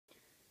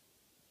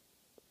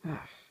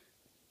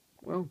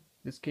Well,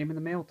 this came in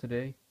the mail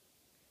today.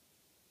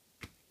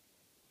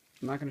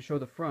 I'm not going to show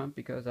the front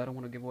because I don't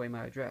want to give away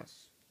my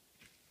address.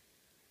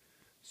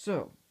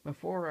 So,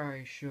 before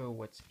I show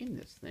what's in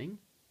this thing,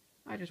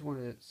 I just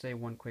wanted to say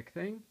one quick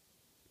thing.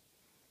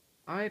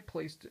 I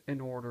placed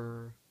an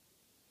order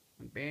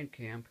on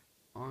Bandcamp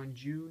on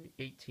June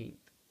 18th,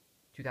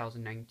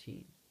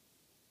 2019.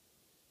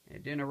 And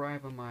it didn't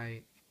arrive in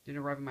my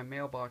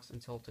mailbox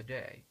until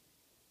today.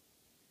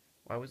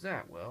 Why was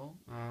that? Well,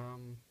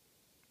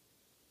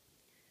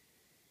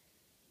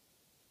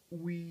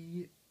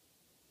 we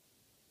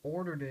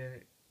ordered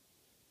it.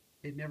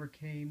 It never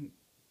came.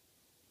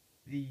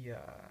 The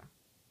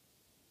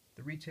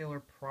retailer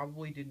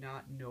probably did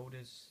not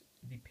notice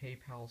the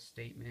PayPal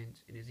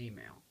statement in his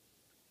email.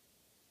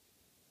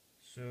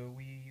 So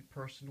we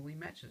personally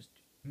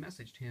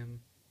messaged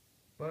him,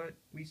 but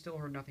we still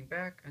heard nothing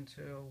back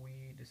until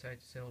we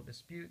decided to settle a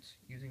dispute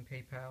using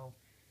PayPal,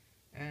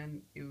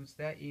 and it was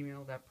that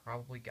email that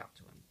probably got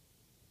to him.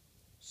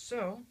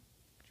 So,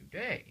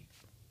 today,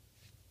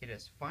 it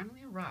has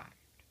finally arrived.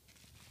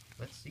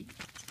 Let's see.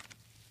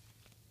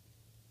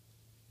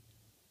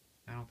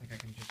 I don't think I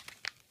can just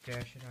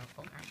dash it out.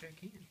 Oh, actually I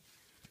can.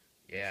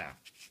 Yeah,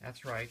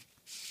 that's right.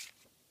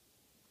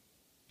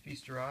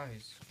 Feast your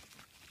eyes.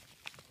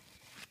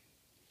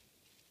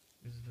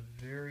 This is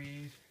the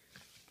very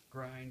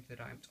grind that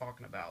I'm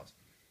talking about.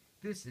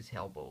 This is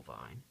Hell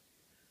Bovine,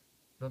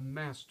 the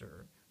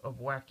master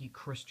of wacky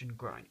Christian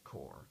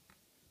grindcore.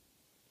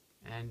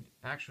 And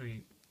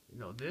actually,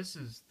 this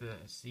is the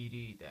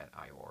CD that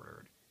I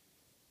ordered.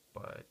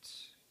 But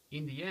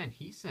in the end,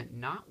 he sent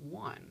not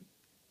one,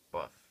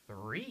 but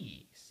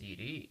 3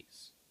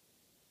 CDs.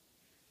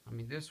 I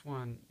mean, this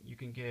one you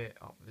can get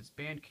off of his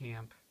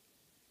Bandcamp.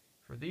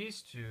 For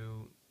these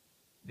two,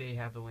 they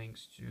have the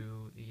links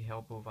to the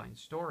Hell Bovine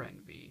Store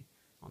Envy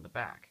on the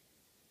back.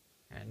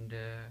 And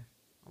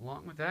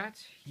along with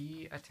that,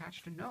 he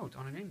attached a note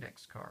on an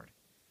index card.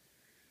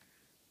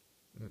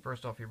 And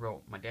first off, he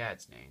wrote my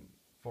dad's name,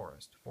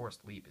 Forrest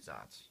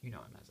Liebezat. You know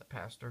him as a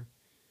pastor.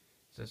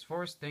 It says,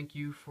 Forrest, thank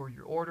you for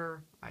your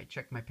order. I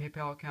checked my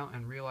PayPal account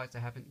and realized I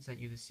haven't sent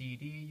you the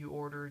CD you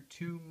ordered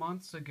 2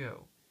 months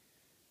ago.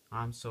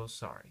 I'm so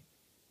sorry.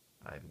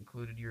 I've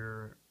included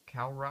your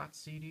Calrot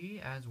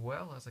CD as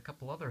well as a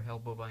couple other Hell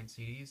Bovine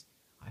CDs.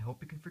 I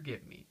hope you can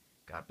forgive me.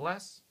 God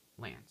bless,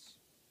 Lance.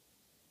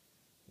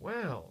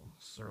 Well,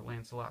 Sir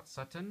Lancelot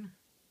Sutton,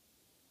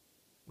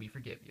 we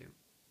forgive you.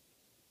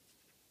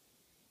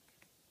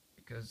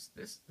 Because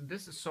this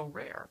is so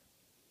rare.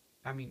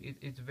 I mean,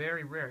 it's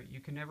very rare.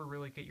 You can never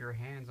really get your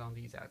hands on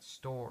these at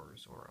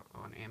stores or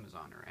on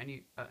Amazon or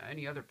any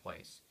other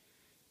place.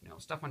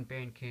 Stuff on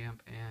Bandcamp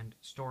and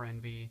Store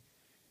Envy,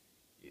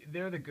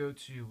 they're the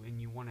go-to when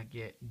you want to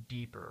get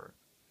deeper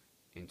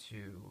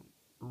into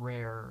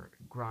rare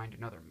grind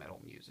and other metal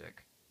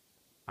music.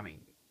 I mean,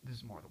 this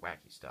is more of the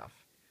wacky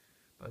stuff.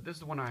 But this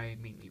is the one I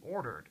mainly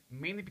ordered,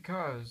 mainly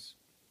because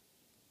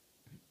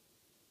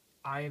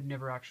I have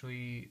never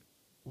actually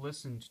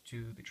listened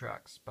to the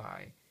tracks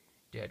by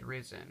Dead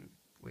Risen,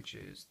 which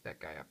is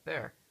that guy up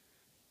there.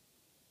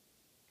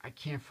 I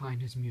can't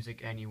find his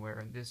music anywhere,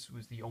 and this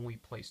was the only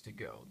place to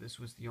go. This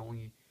was the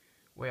only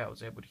way I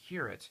was able to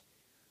hear it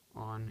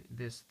on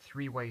this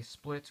 3-way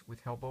split with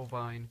Hell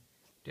Bovine,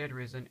 Dead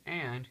Risen,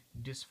 and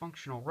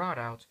Dysfunctional Rot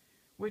Out,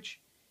 which,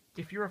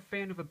 if you're a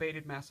fan of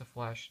Abated Massive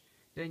Flesh,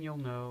 then you'll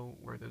know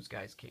where those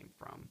guys came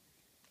from.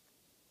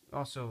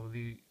 Also,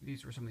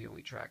 these were some of the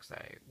only tracks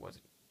that I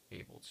wasn't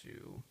able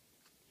to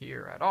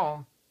hear at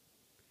all,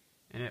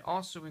 and it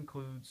also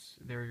includes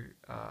their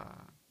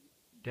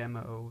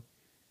demo,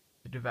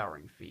 The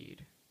Devouring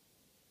Feed.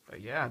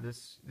 But yeah,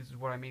 this is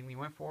what I mainly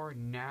went for.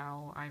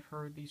 Now I've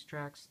heard these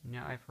tracks,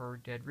 now I've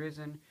heard Dead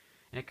Risen,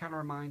 and it kind of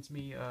reminds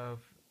me of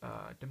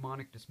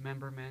Demonic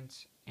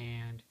Dismemberment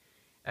and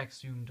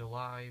Exhumed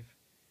Alive,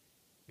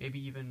 maybe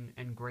even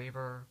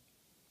Engraver,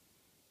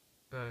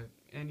 but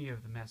any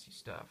of the messy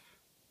stuff.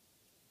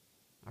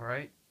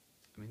 Alright?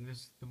 I mean, this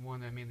is the one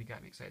that mainly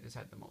got me excited. This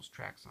had the most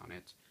tracks on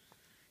it.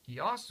 He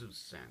also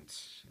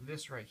sent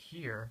this right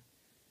here,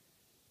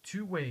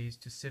 2 ways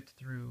to sift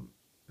through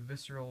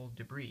visceral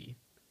debris,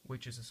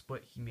 which is a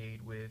split he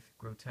made with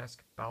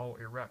Grotesque Bowel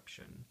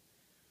Eruption.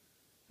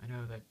 I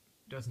know that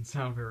doesn't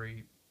sound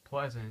very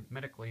pleasant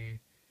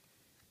medically,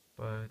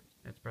 but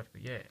that's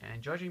practically it.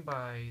 And judging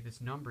by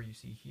this number you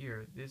see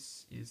here,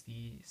 this is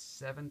the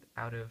 7th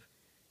out of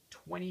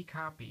 20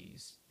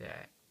 copies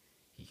that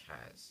he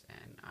has,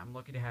 and I'm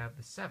lucky to have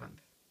the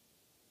 7th.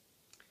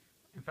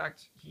 In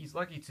fact, he's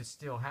lucky to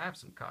still have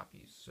some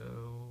copies,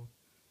 so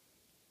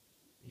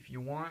if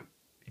you want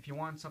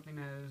something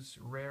as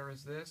rare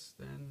as this,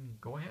 then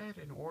go ahead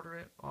and order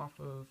it off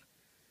of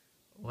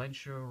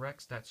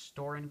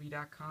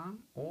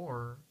lenshorex.storeenvy.com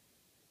or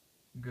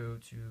go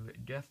to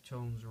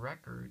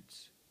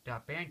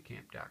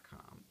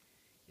deathtonesrecords.bandcamp.com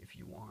if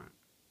you want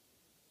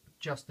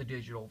just the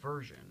digital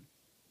version.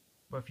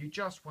 But if you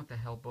just want the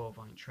Hell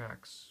Bovine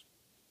tracks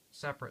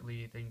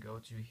separately, then go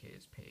to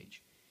his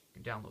page.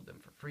 You can download them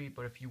for free,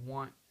 but if you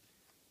want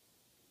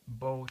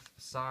both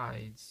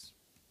sides,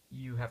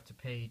 you have to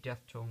pay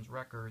Deftones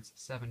Records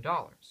 $7.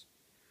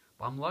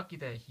 But I'm lucky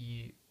that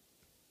he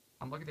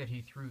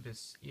threw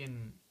this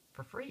in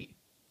for free.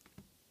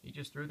 He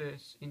just threw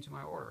this into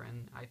my order,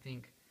 and I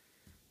think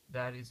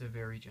that is a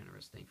very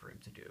generous thing for him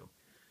to do.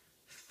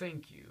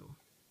 Thank you.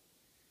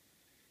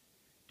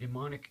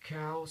 Demonic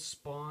cow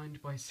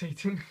spawned by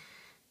Satan.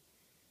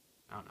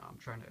 I don't know, I'm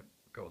trying to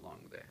go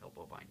along with the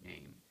Bovine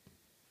name.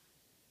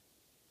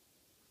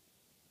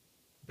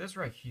 This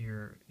right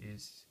here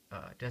is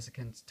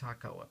Desiccant's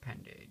Taco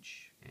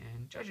appendage,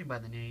 and judging by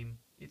the name,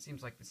 it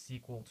seems like the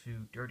sequel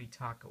to Dirty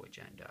Taco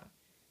Agenda,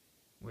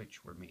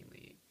 which were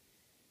mainly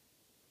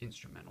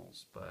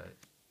instrumentals, but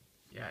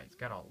yeah, he's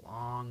got a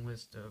long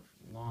list of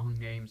long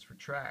names for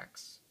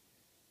tracks.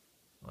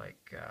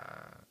 Like,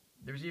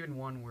 there's even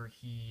one where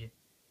he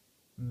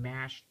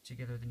mashed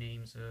together the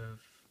names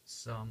of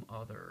some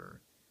other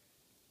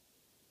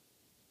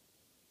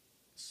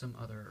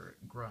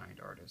grind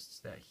artists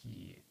that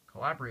he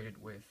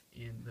collaborated with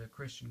in the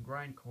Christian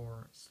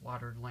grindcore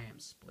Slaughtered Lamb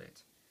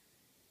split.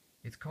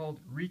 It's called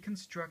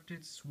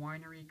Reconstructed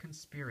Swinery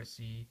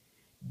Conspiracy,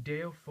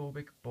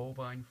 Deophobic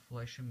Bovine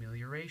Flesh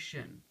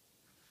Amelioration.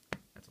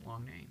 That's a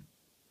long name.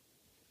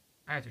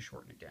 I had to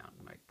shorten it down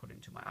when I put it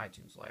into my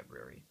iTunes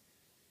library.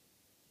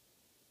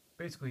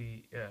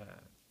 Basically,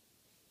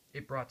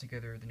 it brought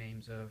together the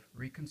names of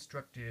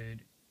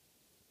Reconstructed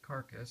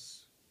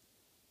Carcass,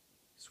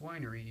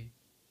 Swinery,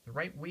 The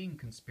Right Wing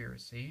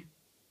Conspiracy,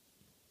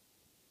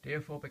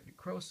 Deophobic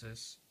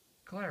Necrosis,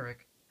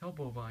 Cleric, Hell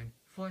Bovine,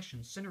 Flesh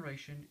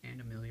Incineration,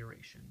 and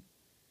Amelioration.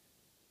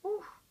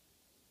 Whew!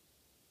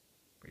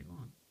 Pretty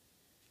long.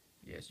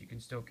 Yes, you can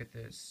still get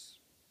this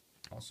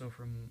also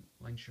from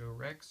Lenshow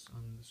Rex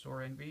on the store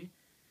NB,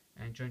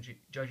 and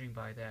judging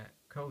by that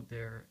code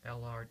there,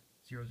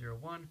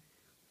 LR001,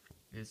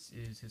 this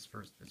is his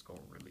first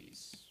physical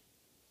release,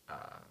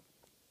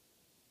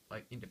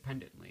 like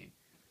independently.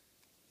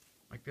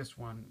 Like this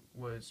one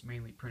was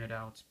mainly printed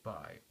out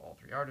by all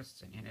three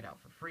artists and handed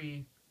out for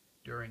free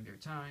during their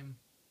time,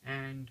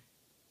 and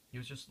he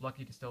was just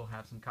lucky to still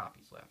have some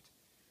copies left.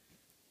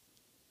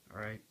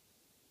 Alright.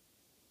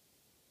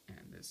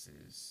 And this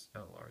is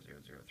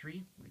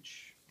LR003,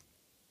 which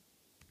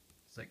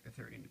is like the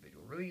third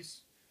individual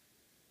release.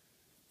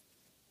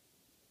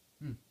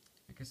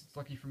 I guess it's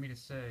lucky for me to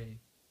say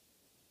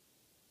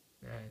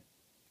that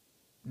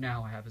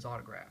now I have his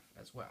autograph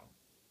as well.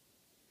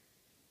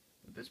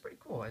 But this is pretty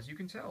cool. As you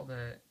can tell,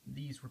 that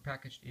these were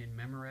packaged in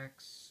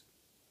Memorex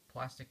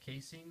plastic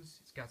casings.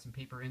 It's got some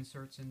paper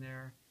inserts in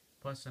there,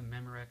 plus some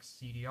Memorex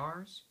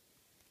CDRs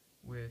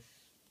with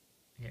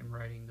him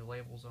writing the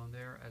labels on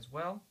there as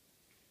well.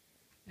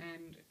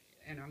 And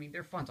I mean,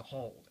 they're fun to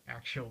hold,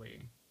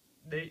 actually.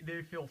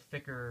 They feel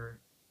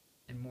thicker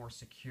and more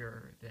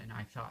secure than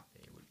I thought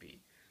they would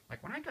be.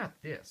 Like, when I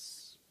got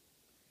this,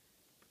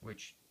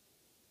 which,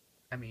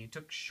 I mean, it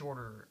took a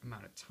shorter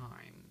amount of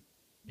time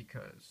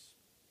because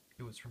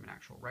it was from an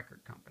actual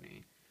record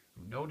company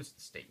who noticed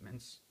the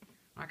statements.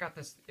 When I got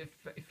this, it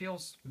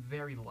feels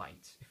very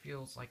light. It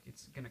feels like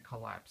it's going to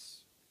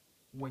collapse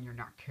when you're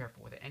not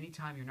careful with it.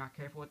 Anytime you're not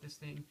careful with this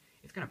thing,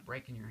 it's going to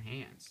break in your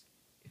hands.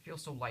 It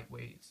feels so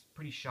lightweight. It's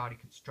pretty shoddy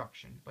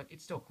construction, but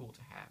it's still cool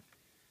to have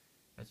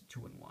as a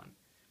 2-in-1.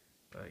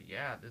 But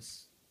yeah,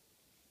 this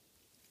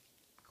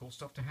cool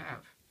stuff to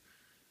have.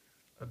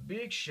 A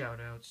big shout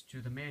out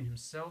to the man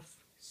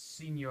himself,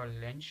 Senor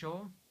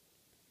Lencho.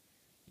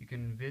 You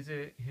can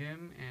visit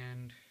him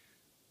and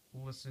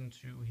listen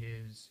to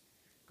his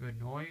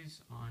good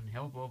noise on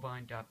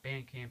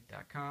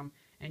hellbovine.bandcamp.com,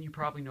 and you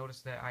probably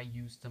noticed that I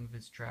used some of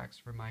his tracks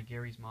for my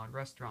Gary's Mod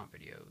restaurant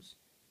videos.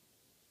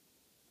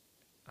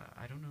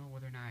 I don't know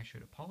whether or not I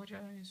should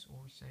apologize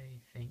or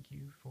say thank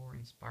you for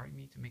inspiring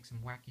me to make some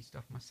wacky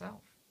stuff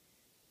myself.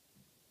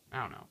 I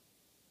don't know.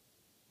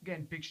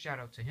 Again, big shout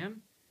out to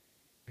him.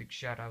 Big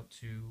shout out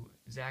to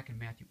Zach and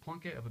Matthew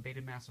Plunkett of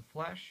Abated Massive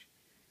Flesh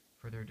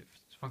for their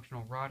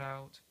dysfunctional rot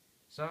out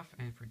stuff,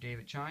 and for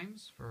David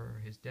Chimes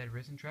for his Dead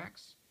Risen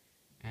tracks,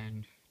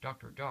 and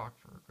Dr. Doc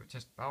for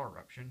Grotesque Bowel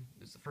Eruption.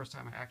 This is the first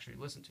time I actually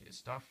listened to his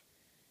stuff,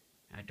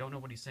 and I don't know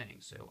what he's saying,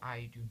 so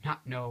I do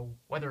not know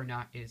whether or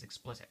not it is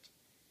explicit.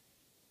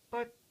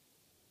 But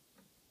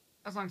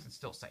as long as it's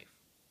still safe.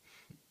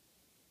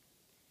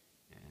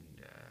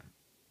 And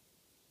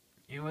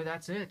anyway,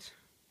 that's it.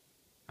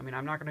 I mean,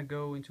 I'm not going to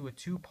go into a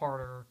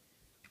two-parter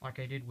like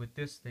I did with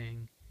this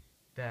thing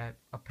that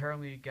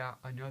apparently got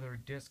another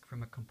disc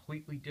from a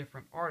completely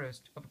different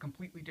artist of a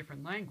completely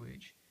different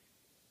language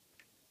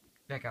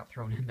that got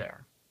thrown in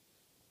there.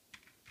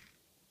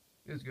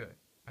 It was good.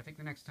 I think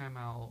the next time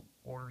I'll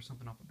order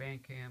something off of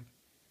Bandcamp,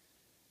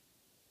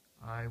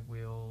 I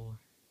will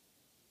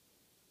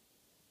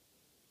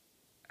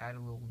add a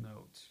little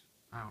note.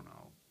 I don't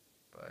know,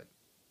 but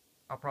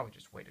I'll probably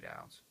just wait it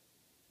out.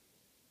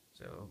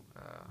 So,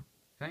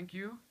 thank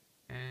you,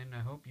 and I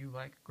hope you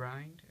like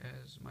grind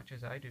as much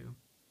as I do.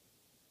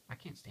 I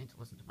can't stand to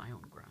listen to my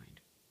own grind.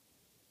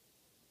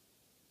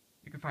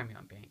 You can find me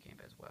on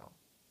Bandcamp as well.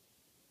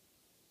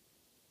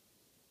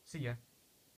 See ya.